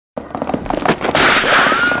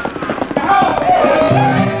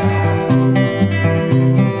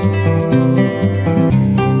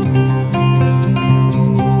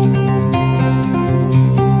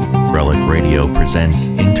presents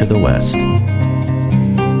Into the West.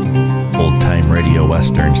 Old-time radio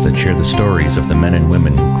westerns that share the stories of the men and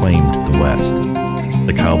women who claimed the West.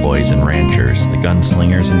 The cowboys and ranchers, the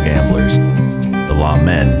gunslingers and gamblers, the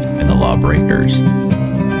lawmen and the lawbreakers.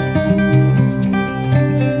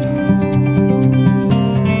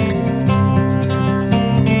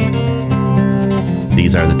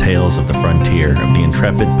 These are the tales of the frontier, of the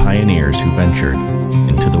intrepid pioneers who ventured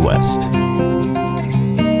into the West.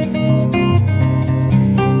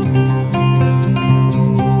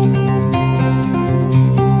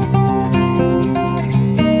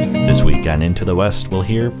 This week on Into the West, we'll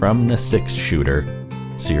hear from The Six Shooter.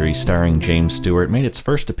 Series starring James Stewart made its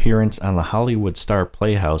first appearance on the Hollywood Star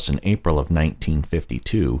Playhouse in April of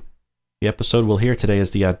 1952. The episode we'll hear today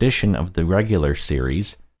is the audition of the regular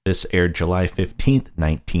series. This aired July 15th,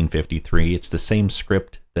 1953. It's the same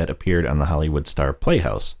script that appeared on the Hollywood Star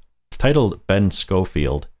Playhouse. It's titled Ben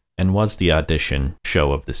Scofield and was the audition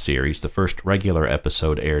show of the series. The first regular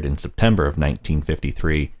episode aired in September of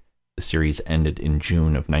 1953. The series ended in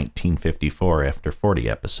June of 1954 after 40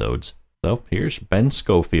 episodes. So here's Ben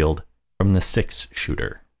Scofield from The Six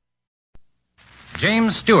Shooter.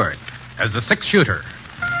 James Stewart as the Six Shooter.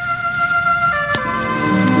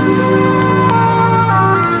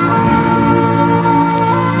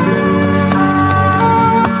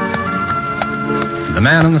 The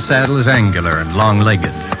man in the saddle is angular and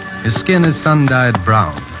long-legged. His skin is sun-dyed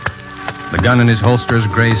brown. The gun in his holster is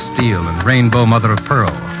gray steel and rainbow mother of pearl.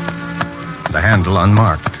 The handle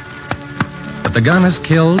unmarked. But the gun has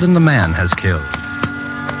killed and the man has killed.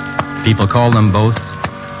 People call them both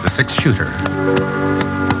the Six Shooter.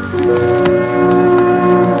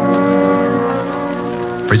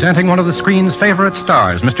 Presenting one of the screen's favorite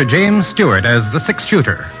stars, Mr. James Stewart as the Six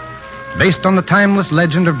Shooter. Based on the timeless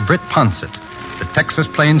legend of Britt Ponset, the Texas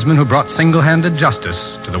plainsman who brought single-handed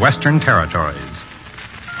justice to the Western Territories.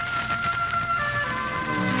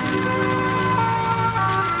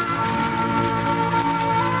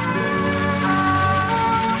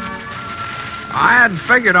 I had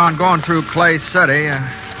figured on going through Clay City.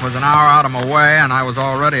 It was an hour out of my way, and I was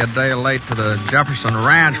already a day late to the Jefferson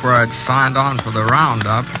Ranch where I'd signed on for the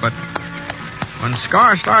roundup. But when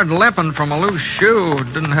Scar started limping from a loose shoe,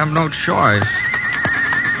 didn't have no choice.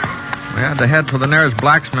 We had to head for the nearest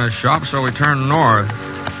blacksmith shop, so we turned north.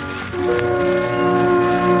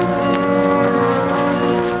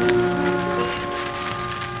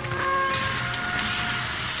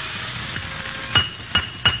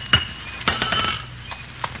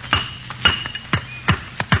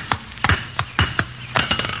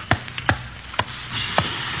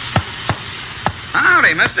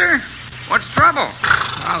 Howdy, mister. What's the trouble?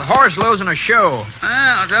 The horse losing a shoe. Well,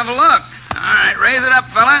 let's have a look. All right, raise it up,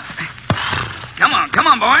 fella. Come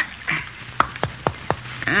on, boy.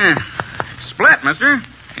 It's split, mister.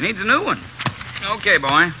 He needs a new one. Okay,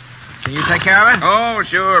 boy. Can you take care of it? Oh,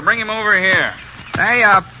 sure. Bring him over here. Hey,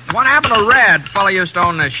 what happened to Red, fellow used to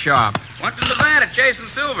own this shop? Went to Nevada chasing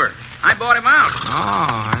silver. I bought him out.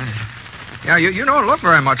 Oh, yeah, you don't look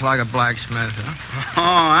very much like a blacksmith, huh? Oh,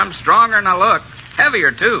 I'm stronger than I look.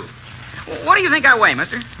 Heavier, too. What do you think I weigh,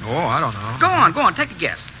 mister? Oh, I don't know. Go on, take a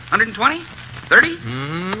guess. 120? 30?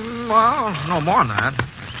 Well, no more than that.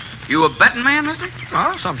 You a betting man, mister?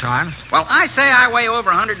 Well, sometimes. Well, I say I weigh over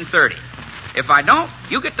 130. If I don't,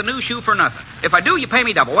 you get the new shoe for nothing. If I do, you pay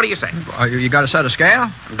me double. What do you say? You got a set of scale?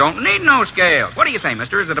 Don't need no scale. What do you say,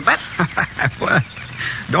 mister? Is it a bet? Well,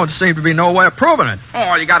 don't seem to be no way of proving it.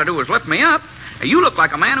 All you got to do is lift me up. Now, you look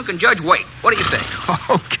like a man who can judge weight. What do you say?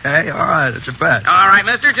 Okay, all right, it's a bet. All right,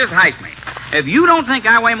 mister, just heist me. If you don't think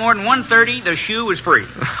I weigh more than 130, the shoe is free.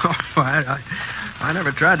 All right, I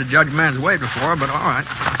never tried to judge a man's weight before, but all right.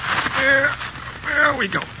 There we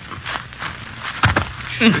go.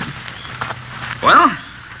 Well?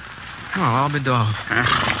 Oh, I'll be dogged.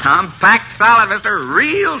 I'm packed solid, mister.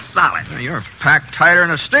 Real solid. You're packed tighter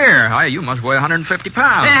than a steer. You must weigh 150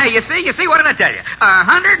 pounds. Yeah, you see? What did I tell you?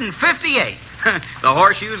 158. The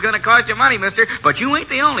horseshoe's going to cost you money, mister, but you ain't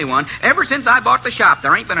the only one. Ever since I bought the shop,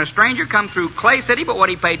 there ain't been a stranger come through Clay City but what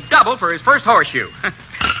he paid double for his first horseshoe.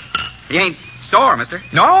 You ain't sore, mister?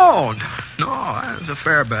 No, that was a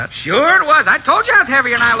fair bet. Sure it was. I told you I was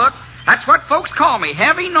heavier than I look. That's what folks call me,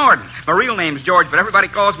 Heavy Norden. My real name's George, but everybody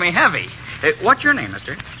calls me Heavy. What's your name,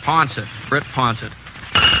 mister? Ponset, Britt Ponset.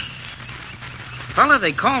 Fella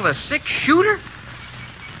they call the Six Shooter?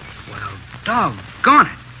 Well, doggone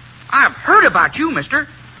it. I've heard about you, mister.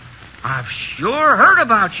 I've sure heard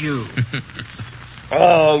about you.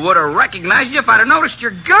 Oh, would have recognized you if I'd have noticed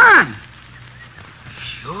your gun.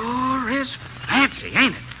 Sure is fancy,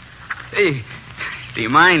 ain't it? Hey, do you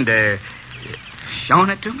mind showing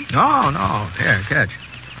it to me? No. Here, catch.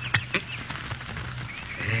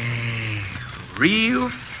 Hey, real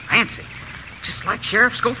fancy. Just like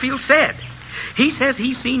Sheriff Scofield said. He says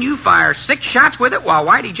he's seen you fire 6 shots with it while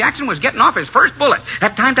Whitey Jackson was getting off his first bullet.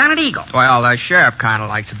 That time down at Eagle. Well, the sheriff kind of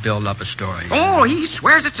likes to build up a story. Oh, he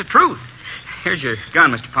swears it's the truth. Here's your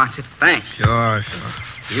gun, Mr. Ponce. Thanks. Sure.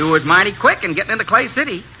 You was mighty quick in getting into Clay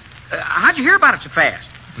City. How'd you hear about it so fast?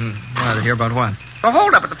 Well, to hear about what? The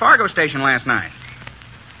holdup at the Fargo station last night.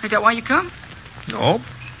 Ain't that why you come? Nope.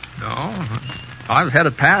 No. I was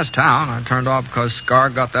headed past town. I turned off because Scar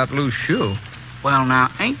got that loose shoe. Well, now,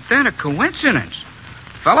 ain't that a coincidence?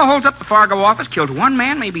 Fellow holds up the Fargo office, kills 1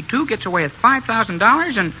 man, maybe 2, gets away with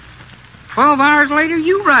 $5,000, and 12 hours later,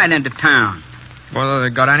 you ride into town. Well, they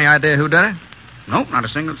got any idea who did it? Nope, not a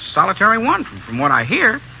single solitary one, from what I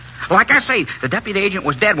hear. Like I say, the deputy agent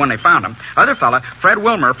was dead when they found him. Other fella, Fred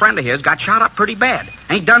Wilmer, a friend of his, got shot up pretty bad.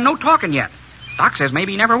 Ain't done no talking yet. Doc says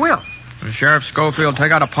maybe he never will. Did Sheriff Scofield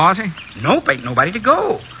take out a posse? Nope, ain't nobody to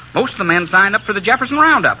go. Most of the men signed up for the Jefferson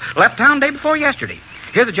Roundup. Left town day before yesterday.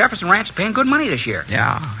 Here, the Jefferson Ranch is paying good money this year.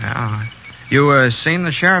 Yeah. You seen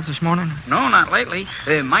the sheriff this morning? No, not lately.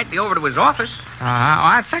 Might be over to his office.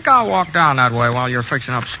 I think I'll walk down that way while you're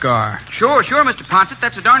fixing up Scar. Sure, Mr. Ponce.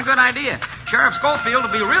 That's a darn good idea. Sheriff Scofield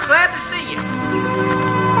will be real glad to see you.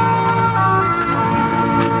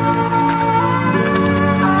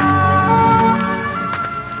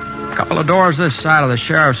 A couple of doors this side of the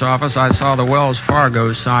sheriff's office, I saw the Wells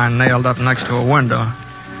Fargo sign nailed up next to a window.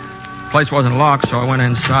 The place wasn't locked, so I went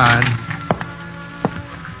inside.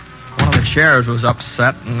 One of the chairs was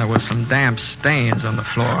upset, and there was some damp stains on the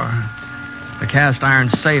floor. The cast iron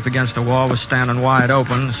safe against the wall was standing wide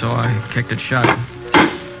open, so I kicked it shut.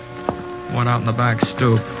 Went out in the back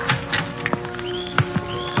stoop.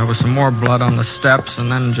 There was some more blood on the steps,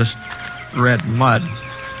 and then just red mud.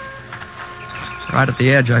 Right at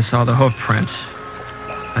the edge, I saw the hoof prints.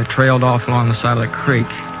 They trailed off along the side of the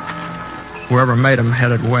creek. Whoever made them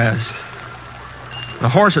headed west. The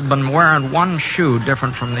horse had been wearing 1 shoe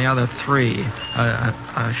different from the other 3.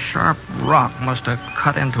 A sharp rock must have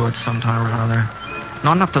cut into it sometime or another.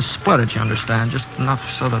 Not enough to split it, you understand. Just enough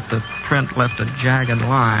so that the print left a jagged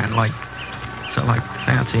line, like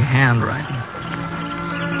fancy handwriting.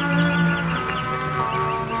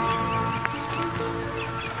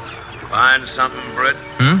 Find something, Britt?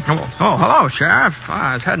 Oh, hello, Sheriff.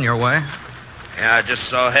 I was heading your way. Yeah, I just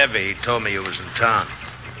saw Heavy. He told me you was in town.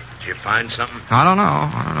 Did you find something? I don't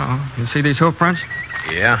know. You see these hoof prints?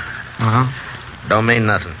 Yeah. Uh-huh. Don't mean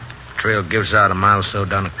nothing. Trail gives out a mile or so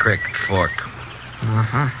down the creek at Fork.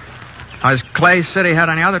 Uh-huh. Has Clay City had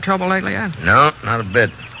any other trouble lately, Ed? No, not a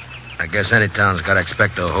bit. I guess any town's got to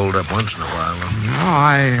expect to hold up once in a while. No,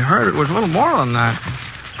 I heard it was a little more than that.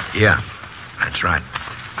 Yeah, that's right.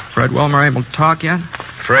 Fred Wilmer able to talk yet?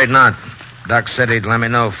 Afraid not. Doc said he'd let me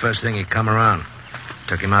know first thing he'd come around.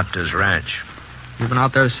 Took him out to his ranch. You been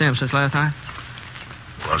out there to see him since last night?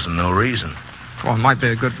 Wasn't no reason. Well, it might be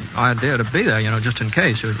a good idea to be there, just in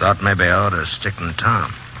case. Thought maybe I ought to stick in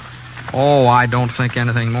town. Oh, I don't think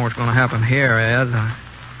anything more is going to happen here, Ed.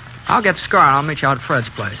 I'll get Scar and I'll meet you out at Fred's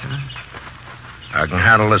place. I can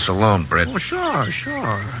handle this alone, Britt. Oh,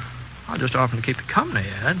 sure. I'll just offer to keep you company,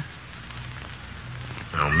 Ed.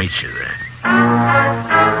 I'll meet you there.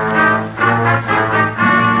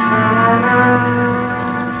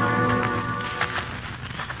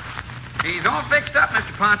 He's all fixed up,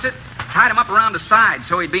 Mr. Ponce. Tied him up around the side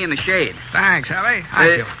so he'd be in the shade. Thanks, Heavy.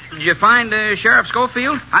 Thank you. Did you find Sheriff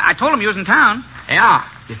Scofield? I told him you was in town. Yeah.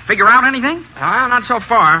 You figure out anything? Well, not so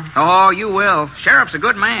far. Oh, you will. Sheriff's a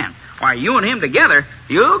good man. Why, you and him together,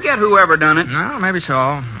 you'll get whoever done it. No, maybe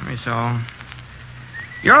so.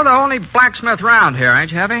 You're the only blacksmith round here,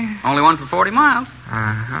 ain't you, Heavy? Only one for 40 miles.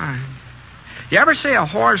 Uh-huh. You ever see a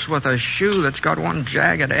horse with a shoe that's got one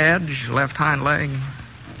jagged edge, left hind leg?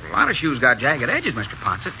 A lot of shoes got jagged edges, Mr.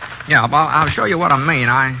 Ponce. Yeah, well, I'll show you what I mean.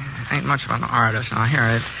 I ain't much of an artist. Now,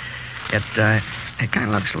 here, it kind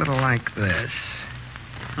of looks a little like this.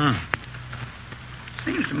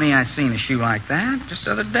 Seems to me I seen a shoe like that just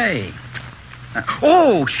the other day.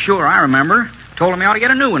 Oh, sure, I remember. Told him he ought to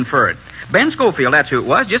get a new one for it. Ben Scofield, that's who it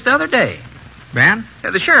was, just the other day. Ben?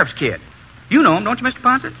 The sheriff's kid. You know him, don't you, Mr.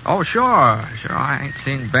 Ponce? Oh, sure. I ain't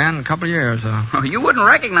seen Ben in a couple of years, though. Oh, you wouldn't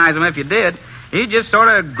recognize him if you did. He just sort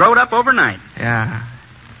of growed up overnight. Yeah,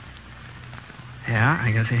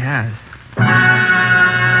 I guess he has.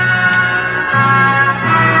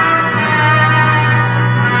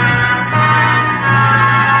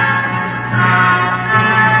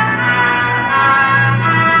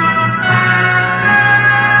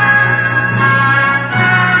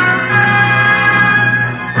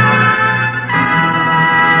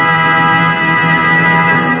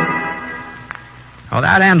 Well,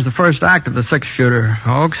 that ends the first act of the six-shooter,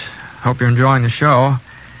 folks. Hope you're enjoying the show.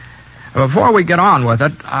 Before we get on with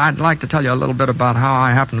it, I'd like to tell you a little bit about how I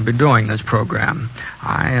happen to be doing this program.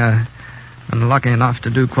 I've been lucky enough to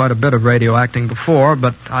do quite a bit of radio acting before,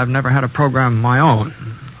 but I've never had a program of my own.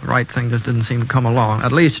 The right thing just didn't seem to come along,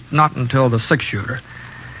 at least not until the six-shooter.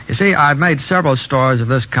 You see, I've made several stories of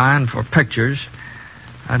this kind for pictures.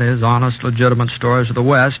 That is, honest, legitimate stories of the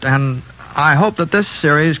West, and I hope that this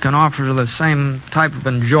series can offer the same type of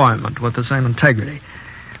enjoyment with the same integrity.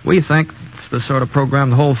 We think it's the sort of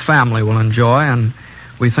program the whole family will enjoy, and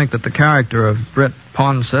we think that the character of Britt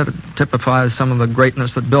Ponsett typifies some of the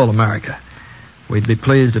greatness that built America. We'd be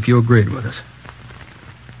pleased if you agreed with us.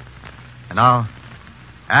 And now,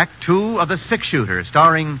 Act 2 of The Six-Shooter,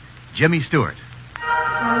 starring Jimmy Stewart.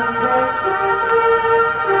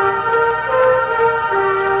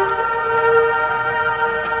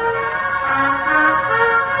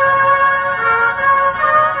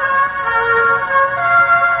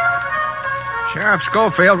 Sheriff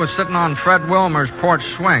Scofield was sitting on Fred Wilmer's porch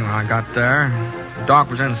swing when I got there. The doc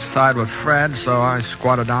was inside with Fred, so I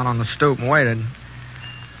squatted down on the stoop and waited.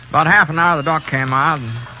 About half an hour, the doc came out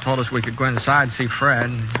and told us we could go inside and see Fred.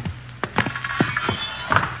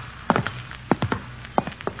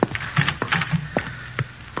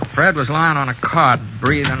 Fred was lying on a cot,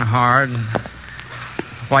 breathing hard. The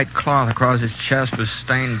white cloth across his chest was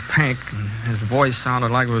stained pink, and his voice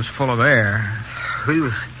sounded like it was full of air. We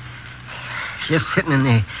was just sitting in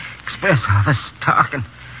the express office talking.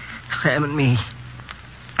 Sam and me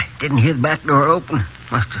didn't hear the back door open.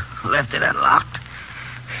 Must have left it unlocked.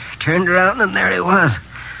 Turned around and there he was,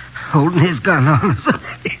 holding his gun on us.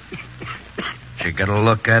 Did you get a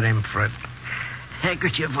look at him, Fred?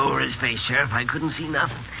 Handkerchief over his face, Sheriff. I couldn't see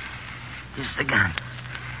nothing. Just the gun.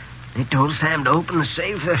 They told Sam to open the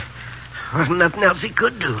safe. There wasn't nothing else he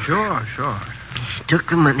could do. Sure. He took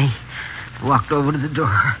the money, walked over to the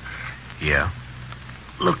door. Yeah.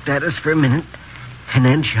 Looked at us for a minute, and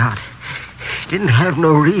then shot. Didn't have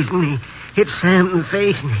no reason. He hit Sam in the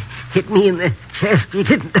face and hit me in the chest. He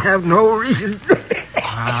didn't have no reason.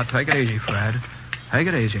 Take it easy, Fred. Take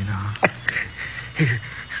it easy now.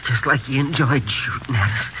 Just like he enjoyed shooting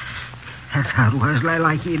at us. That's how it was,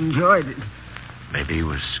 like he enjoyed it. Maybe he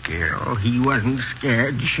was scared. Oh, he wasn't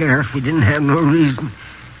scared, Sheriff. He didn't have no reason.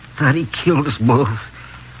 Thought he killed us both.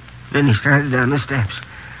 Then he started down the steps.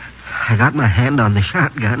 I got my hand on the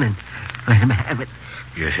shotgun and let him have it.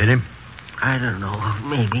 You hit him? I don't know.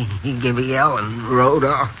 Maybe he gave a yell and rode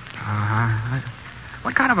off.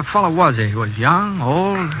 What kind of a fellow was he? Was young,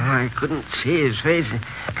 old? I couldn't see his face.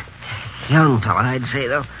 Young fella, I'd say,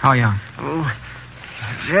 though. How young?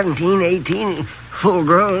 17, 18, full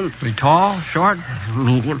grown. Was he tall, short?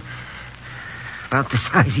 Medium. About the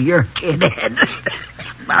size of your kid, Ed.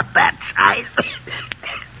 About that size.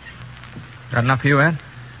 Got enough for you, Ed?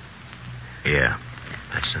 Yeah,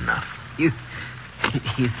 that's enough. You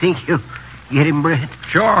think you'll get him, Brett?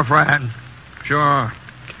 Sure, Fred. Sure.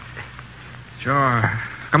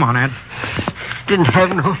 Come on, Ed. Didn't have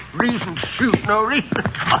no reason to shoot, no reason.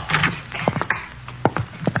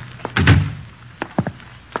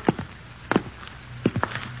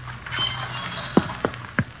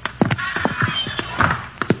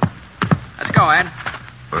 Let's go, Ed.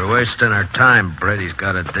 We're wasting our time, Brett. He's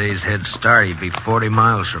got a day's head start. He'd be 40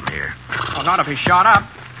 miles from here. Well, not if he's shot up.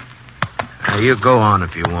 Now, you go on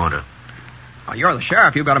if you want to. Well, you're the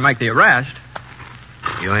sheriff. You've got to make the arrest.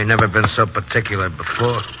 You ain't never been so particular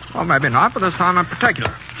before. Well, maybe not, but this time in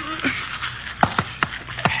particular.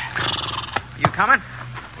 You coming?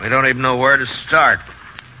 We don't even know where to start.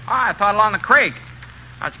 Oh, I thought along the creek.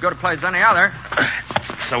 That's as good a place as any other.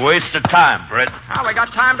 It's a waste of time, Brett. Oh, we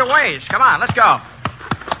got time to waste. Come on, let's go.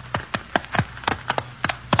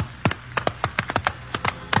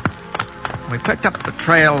 We picked up the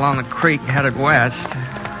trail along the creek and headed west.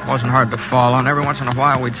 It wasn't hard to follow, and every once in a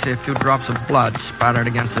while we'd see a few drops of blood spattered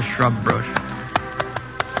against the shrub bush.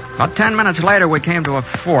 About 10 minutes later, we came to a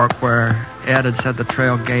fork where Ed had said the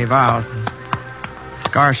trail gave out.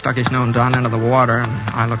 Scar stuck his nose down into the water, and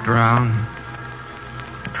I looked around.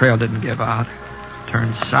 The trail didn't give out. It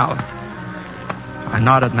turned south. I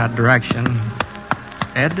nodded in that direction.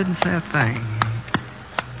 Ed didn't say a thing.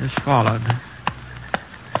 Just followed.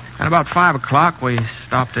 At about 5 o'clock, we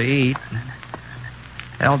stopped to eat.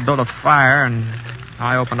 El built a fire, and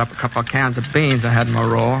I opened up a couple of cans of beans I had in my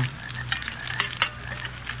roll.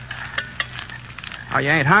 Oh, you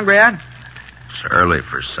ain't hungry, Ed? It's early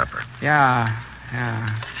for supper. Yeah.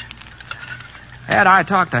 Ed, I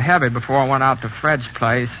talked to Heavy before I went out to Fred's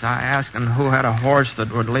place. I asked him who had a horse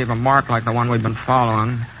that would leave a mark like the one we've been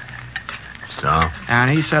following. So?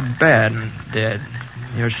 And he said Ben did.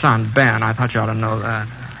 Your son, Ben. I thought you ought to know that.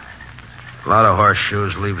 A lot of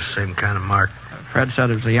horseshoes leave the same kind of mark. Fred said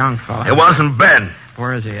it was a young fellow. It wasn't Ben.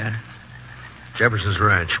 Where is he, Ed? Jefferson's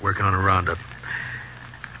ranch, working on a roundup.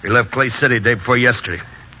 He left Clay City day before yesterday.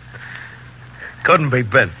 Couldn't be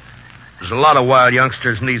Ben. There's a lot of wild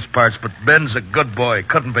youngsters in these parts, but Ben's a good boy.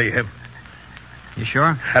 Couldn't be him. You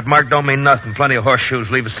sure? That mark don't mean nothing. Plenty of horseshoes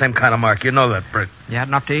leave the same kind of mark. You know that, Britt. You had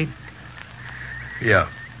enough to eat? Yeah.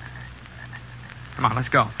 Come on, let's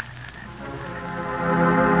go.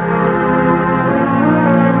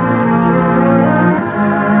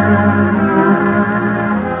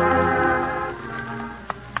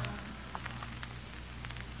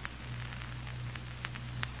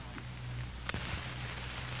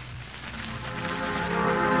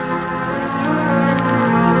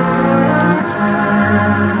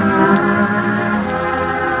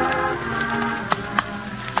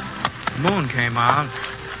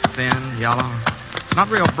 Thin, yellow. Not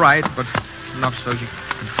real bright, but enough so you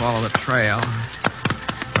could follow the trail.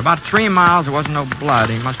 For about 3 miles, there wasn't no blood.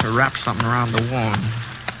 He must have wrapped something around the wound.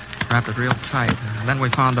 Wrapped it real tight. And then we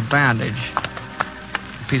found the bandage.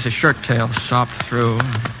 A piece of shirt tail sopped through.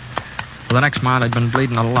 For the next mile, he'd been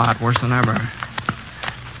bleeding a lot, worse than ever.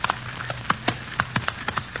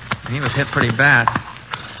 He was hit pretty bad.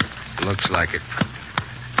 Looks like it.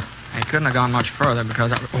 He couldn't have gone much further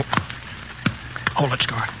because... Hold it,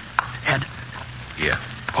 Scar. Ed. Yeah.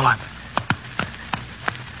 Hold on.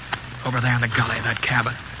 Over there in the gully, that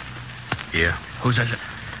cabin. Yeah. Whose is it?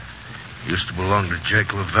 Used to belong to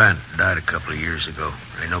Jake Levant. Died a couple of years ago.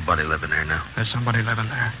 Ain't nobody living there now. There's somebody living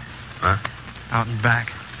there. Huh? Out in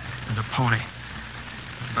back. There's a pony.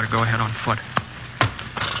 You better go ahead on foot.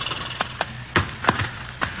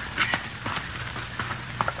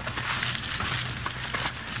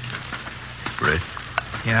 Britt,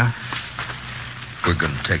 Yeah? we're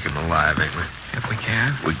going to take him alive, ain't we? If we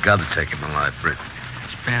can. We got to take him alive, Britt.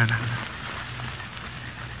 It's Ben.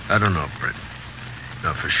 I don't know, Britt.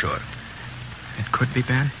 Not for sure. It could be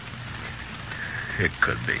Ben. It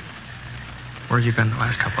could be. Where's you been the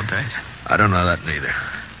last couple of days? I don't know that neither.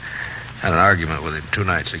 Had an argument with him 2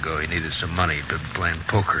 nights ago. He needed some money. He'd been playing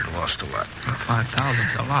poker and lost a lot. Well,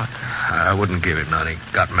 5,000's a lot. I wouldn't give him none. He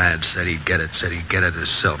got mad, said he'd get it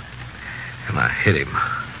himself. And I hit him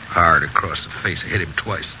hard across the face. I hit him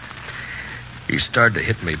twice. He started to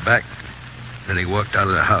hit me back. Then he walked out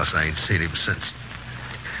of the house. I ain't seen him since.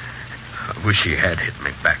 I wish he had hit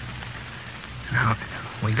me back. Now,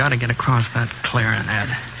 we got to get across that clearing,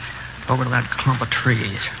 Ed. Over to that clump of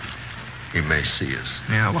trees. He may see us.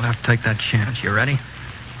 Yeah, we'll have to take that chance. You ready?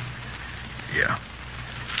 Yeah.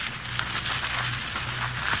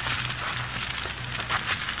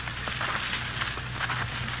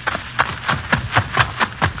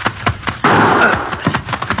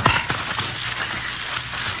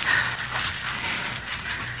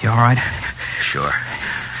 You all right? Sure.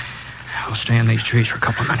 We'll stay in these trees for a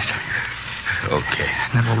couple of minutes. Okay.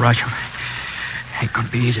 And then we'll rush him. Ain't gonna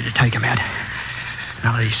be easy to take him, Ed.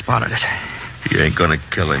 Now that he's spotted us. You ain't gonna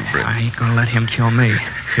kill him, Britt. I ain't gonna let him kill me.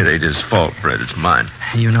 It ain't his fault, Britt. It's mine.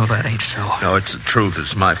 You know that ain't so. No, it's the truth.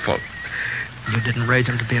 It's my fault. You didn't raise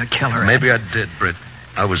him to be a killer, Ed. Maybe I did, Britt.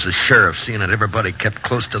 I was the sheriff, seeing that everybody kept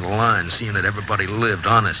close to the line, seeing that everybody lived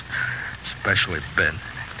honest. Especially Ben.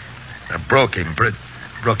 I broke him, Britt.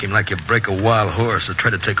 Broke him like you break a wild horse. I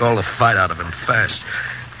tried to take all the fight out of him fast.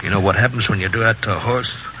 You know what happens when you do that to a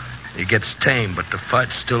horse? He gets tame, but the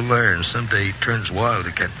fight's still there, and someday he turns wild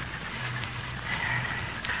again.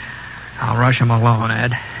 I'll rush him alone,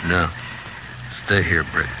 Ed. No. Stay here,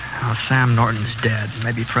 Britt. Oh, Sam Norton's dead.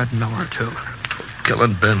 Maybe Fred Miller, too.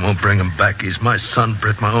 Killing Ben won't bring him back. He's my son,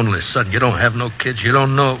 Britt, my only son. You don't have no kids. You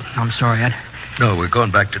don't know. I'm sorry, Ed. No, we're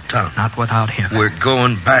going back to town. Not without him. We're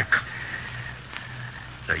going back.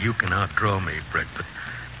 Now, you can outdraw me, Britt, but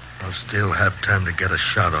I'll still have time to get a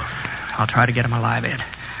shot off. I'll try to get him alive, Ed.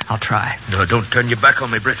 I'll try. No, don't turn your back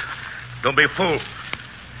on me, Britt. Don't be a fool.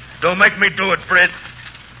 Don't make me do it, Britt.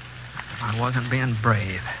 I wasn't being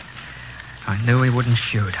brave. I knew he wouldn't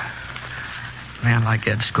shoot. A man like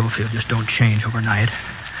Ed Scofield just don't change overnight.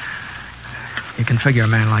 You can figure a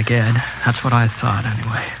man like Ed. That's what I thought,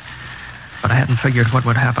 anyway. But I hadn't figured what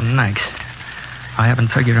would happen next. I haven't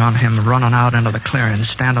figured on him running out into the clearing,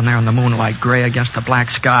 standing there in the moonlight, gray against the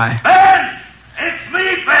black sky. Ben! It's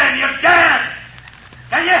me, Ben! You're dead!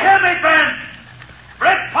 Can you hear me, Ben?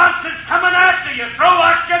 Britt Ponson's coming after you. Throw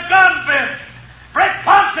out your gun, Ben! Britt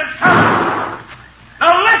Ponson's coming!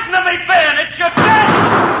 Now listen to me, Ben! It's your death!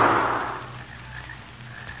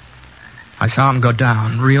 I saw him go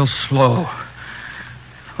down, real slow.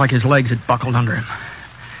 Like his legs had buckled under him.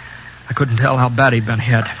 I couldn't tell how bad he'd been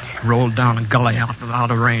hit. rolled down a gully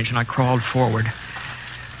out of range, and I crawled forward.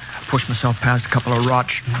 I pushed myself past a couple of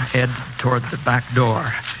rocks and head toward the back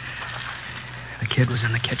door. The kid was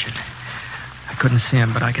in the kitchen. I couldn't see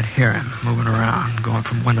him, but I could hear him moving around, going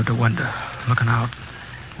from window to window, looking out,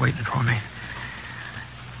 waiting for me.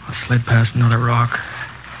 I slid past another rock.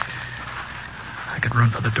 I could run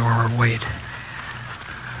for the door or wait.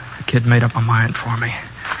 The kid made up my mind for me.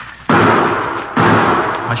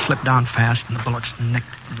 I slipped down fast, and the bullets nicked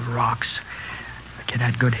the rocks. The kid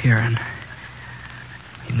had good hearing.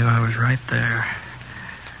 He knew I was right there.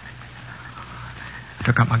 I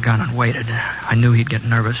took out my gun and waited. I knew he'd get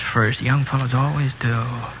nervous first. Young fellas always do.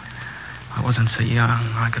 I wasn't so young.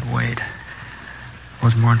 I could wait. It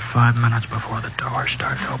wasn't more than 5 minutes before the door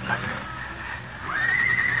started opening.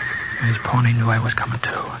 His pony knew I was coming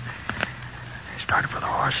too. He started for the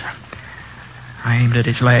horse. I aimed at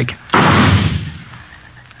his leg.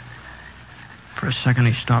 For a second,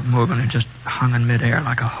 he stopped moving and just hung in midair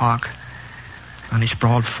like a hawk. Then he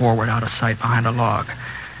sprawled forward out of sight behind a log.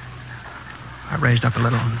 I raised up a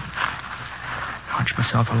little and hunched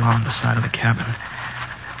myself along the side of the cabin.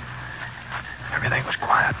 Everything was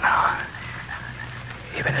quiet now.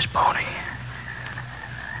 Even his pony.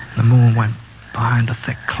 The moon went behind a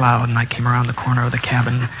thick cloud, and I came around the corner of the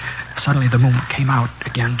cabin. Suddenly the moon came out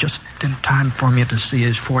again, just in time for me to see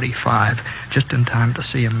his .45, just in time to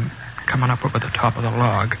see him coming up over the top of the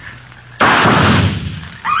log.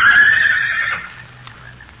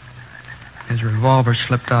 His revolver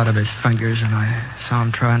slipped out of his fingers, and I saw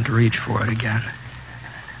him trying to reach for it again.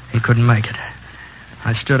 He couldn't make it.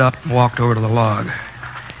 I stood up and walked over to the log.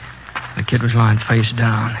 The kid was lying face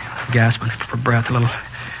down, gasping for breath, little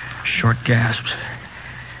short gasps.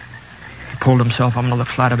 He pulled himself up onto the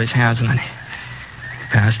flat of his hands, and then he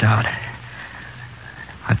passed out.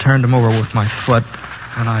 I turned him over with my foot,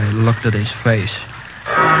 and I looked at his face.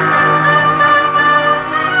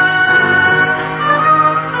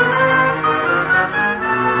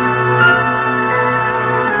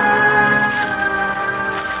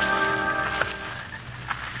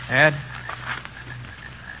 Ed?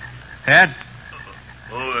 Ed?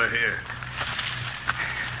 Over here.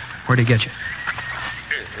 Where'd he get you?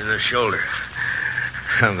 In the shoulder.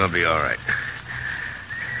 I'm gonna be all right.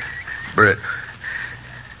 Britt,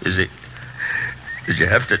 is he... Did you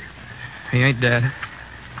have to... He ain't dead.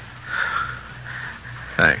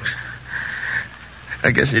 Thanks.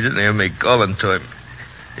 I guess he didn't hear me calling to him.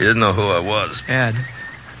 He didn't know who I was. Ed.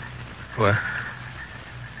 What?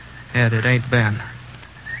 Ed, it ain't Ben.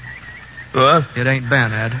 What? It ain't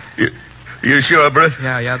Ben, Ed. You sure, Britt?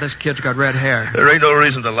 Yeah, this kid's got red hair. There ain't no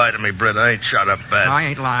reason to lie to me, Britt. I ain't shot up bad. No, I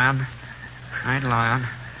ain't lying.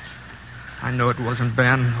 I knew it wasn't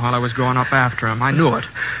Ben while I was going up after him. I knew it.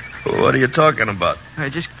 What are you talking about? Hey,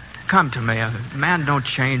 just come to me. A man don't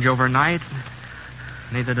change overnight.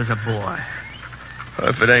 Neither does a boy.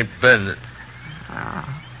 If it ain't Ben...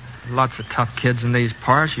 Lots of tough kids in these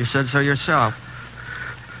parts. You said so yourself.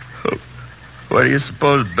 What do you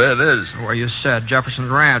suppose Ben is? Well, you said Jefferson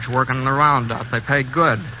Ranch, working in the roundup. They pay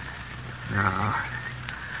good. No.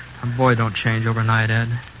 A boy don't change overnight, Ed.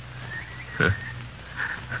 Huh.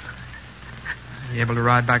 You able to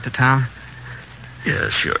ride back to town? Yeah,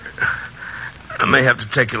 sure. I may have to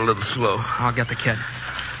take it a little slow. I'll get the kid.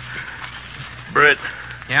 Britt.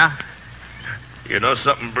 Yeah? You know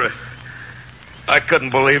something, Britt? I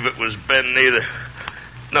couldn't believe it was Ben neither.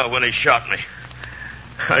 Not when he shot me.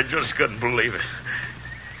 I just couldn't believe it.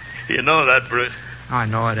 You know that, Britt? I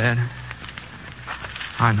know it, Ed.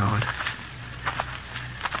 I know it.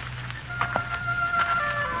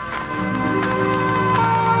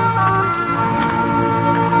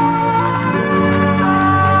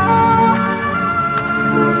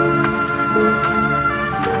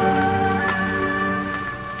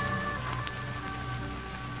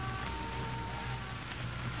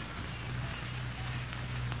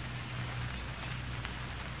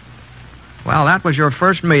 Well, that was your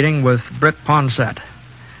first meeting with Britt Ponsett.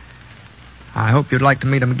 I hope you'd like to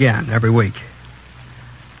meet him again every week.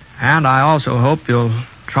 And I also hope you'll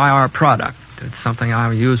try our product. It's something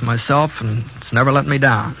I use myself, and it's never let me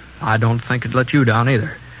down. I don't think it'd let you down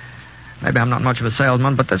either. Maybe I'm not much of a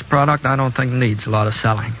salesman, but this product I don't think needs a lot of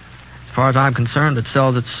selling. As far as I'm concerned, it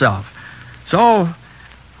sells itself. So,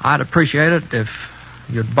 I'd appreciate it if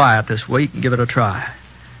you'd buy it this week and give it a try.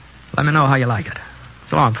 Let me know how you like it.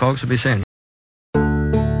 So long, folks. We'll be seeing you.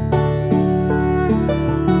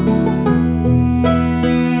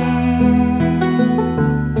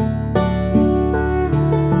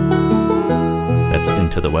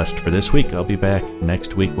 Into the West for this week. I'll be back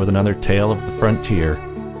next week with another tale of the frontier.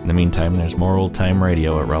 In the meantime, there's more old-time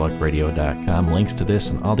radio at relicradio.com, links to this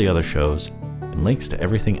and all the other shows, and links to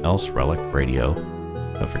everything else Relic Radio.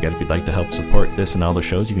 Don't forget, if you'd like to help support this and all the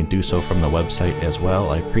shows, you can do so from the website as well.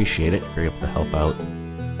 I appreciate it if you're able to help out.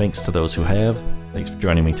 Thanks to those who have. Thanks for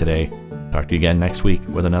joining me today. Talk to you again next week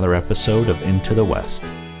with another episode of Into the West.